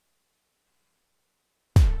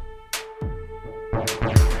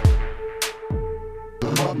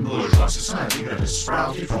society that has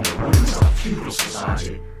sprouted from the ruins of feudal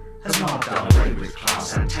society has not done away with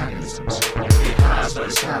class antagonisms. It has but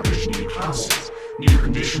established new classes, new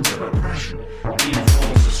conditions of oppression, new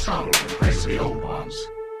forms of struggle in place of the old ones.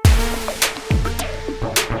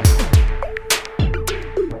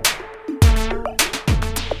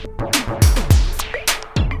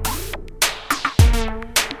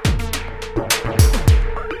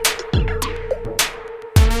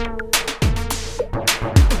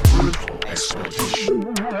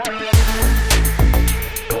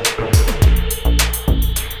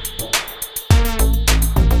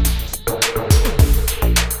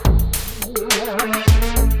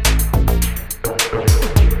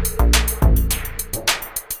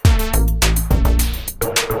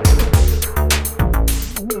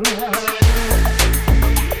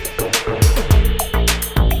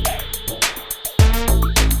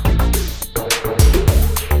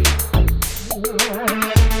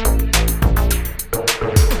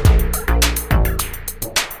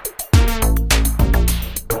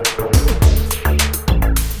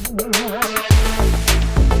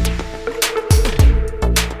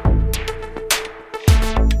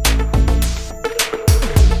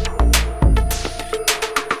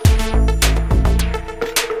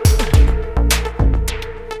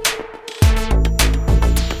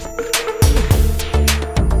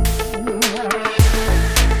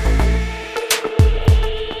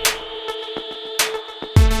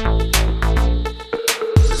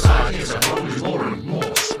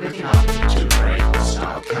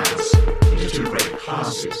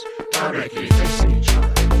 Directly facing each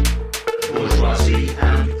other, bourgeoisie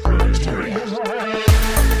and